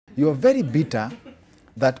You are very bitter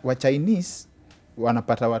that wa Chinese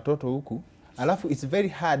wanapata watoto huku, alafu it's very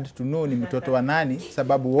hard to know ni mtoto wa nani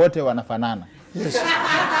sababu wote wanafanana. Yes.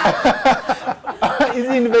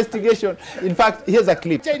 Is investigation. In fact, here's a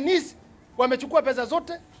clip. Chinese wamechukua pesa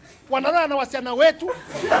zote, wanalala na wasichana wetu,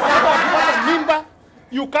 wakipata mimba,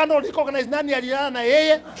 you cannot recognize nani alilala na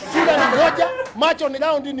yeye, sura ni moja, macho ni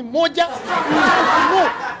round ni moja.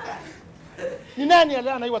 Ni nani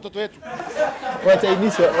alilala na hii watoto wetu? Wa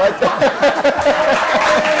Chinese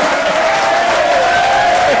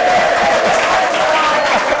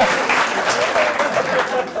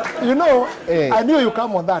You know, I knew you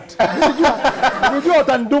come on that. Nijua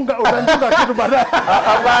utandunga kitu baadaye.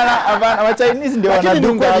 Hapana, wa Chinese ndio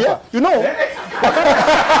wanadunga hapa. You know,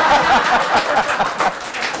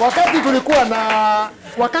 wakati tulikuwa na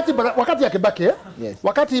wakati ya Kibaki, yes.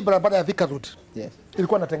 Wakati barabara ya Thika Road, yes.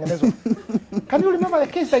 Ilikuwa inatengenezwa. Can you remember a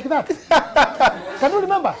case like that? Can you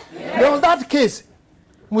remember? There was that case.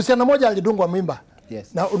 Msichana mmoja alidungwa mimba. Yes.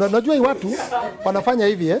 Na unajua hii watu wanafanya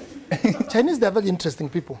hivi Chinese, they are very interesting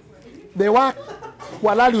people. They work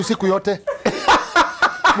walali usiku yote.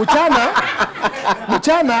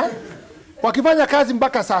 Mchana wakifanya kazi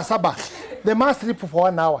mpaka saa 7. They must sleep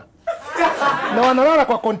for 1 hour. Na wanalala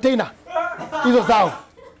kwa container hizo zao.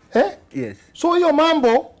 Yes. So hiyo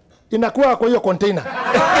mambo inakuwa kwa hiyo container.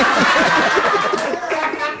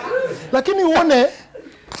 Lakini uone,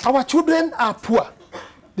 our children are poor.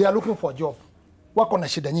 They are looking for a job. Wako na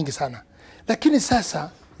shida nyingi sana. Lakini sasa,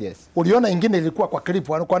 yes. Uliona ingine ilikuwa kwa clip,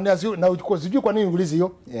 na sijui kwa nini ulizi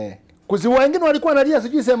hiyo. Yeah. Kuziwa wengine walikuwa wanalia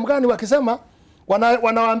sijui sehemu gani wakisema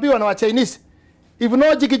wanawaambiwa na wa Chinese, if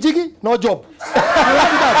no jigijigi no job.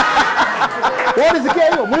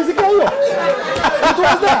 Mulisikia hiyo? Mulisikia hiyo? It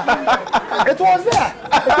was there. It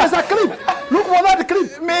was a clip. Look for that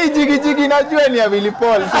clip. Me jigijigi najua ni ya Willy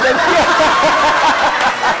Paul.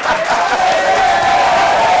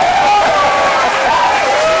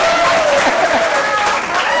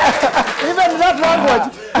 Even that language,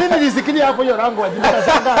 mimi nisikilia hapo hiyo language,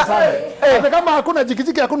 nitashangaa sana. Hata kama hakuna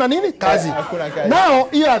jikijiki hakuna nini? Kazi. Hakuna kazi. Nao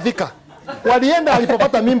hiyo Thika. Walienda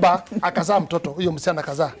alipopata mimba akazaa mtoto, huyo msichana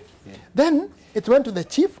akazaa. Then it went to the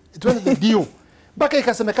chief, it went to the DO. Baka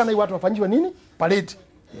ikasemekana hii watu wafanyiwe nini? Parade.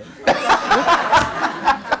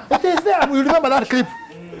 It is there. You remember that clip?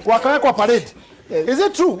 Wakawekwa parade. Is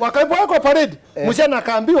it true? Wakawekwa parade. Msichana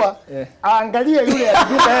akaambiwa aangalie yule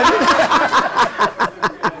alikuwa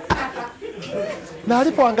na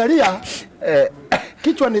alipoangalia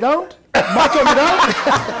kichwa ni round, macho ni round,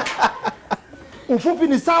 ufupi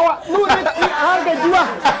ni sawa, angejua.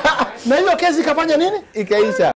 Na hiyo kesi ikafanya nini? Ikaisha.